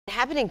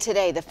Happening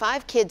today, the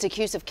 5 kids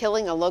accused of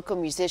killing a local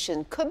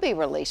musician could be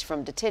released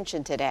from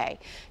detention today.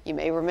 You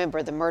may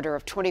remember the murder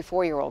of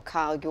 24-year-old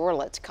Kyle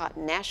Yorlets caught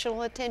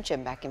national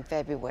attention back in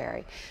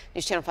February.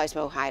 News Channel 5's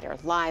Mo Hyder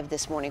live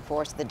this morning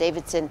for us at the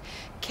Davidson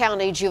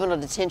County Juvenile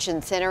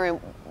Detention Center.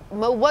 And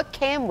Mo, what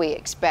can we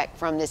expect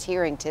from this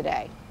hearing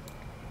today?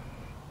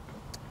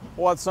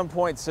 Well, at some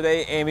point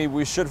today, Amy,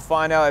 we should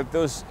find out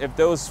if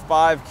those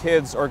 5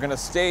 kids are going to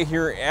stay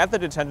here at the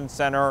detention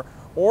center,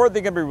 or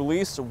they're going to be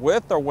released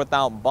with or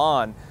without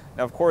bond.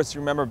 Now, of course, you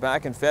remember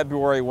back in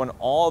February when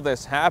all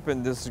this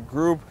happened, this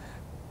group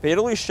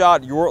fatally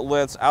shot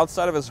Yorlets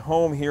outside of his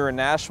home here in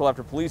Nashville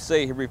after police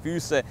say he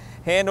refused to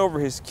hand over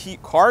his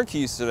car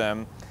keys to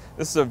them.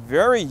 This is a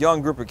very young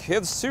group of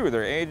kids, too.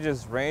 Their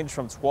ages range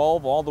from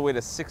 12 all the way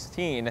to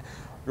 16.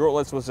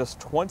 Yorlets was just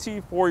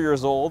 24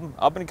 years old,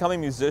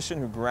 up-and-coming musician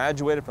who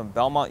graduated from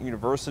Belmont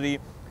University.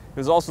 He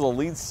was also the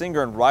lead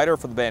singer and writer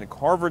for the band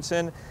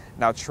Carverton.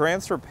 Now,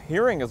 transfer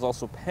hearing is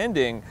also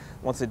pending.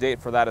 Once a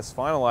date for that is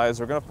finalized,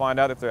 we're going to find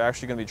out if they're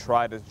actually going to be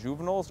tried as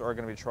juveniles or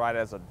going to be tried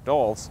as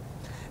adults.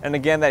 And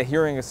again, that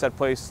hearing is set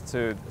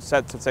to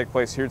take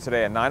place here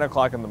today at 9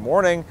 o'clock in the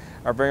morning.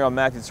 Our very own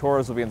Matthew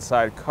Torres will be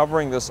inside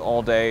covering this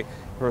all day.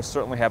 We'll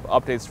certainly have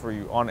updates for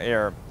you on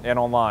air and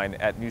online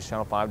at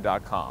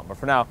newschannel5.com. But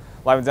for now,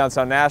 live in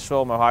downtown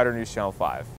Nashville, Mo Hyder, News Channel 5.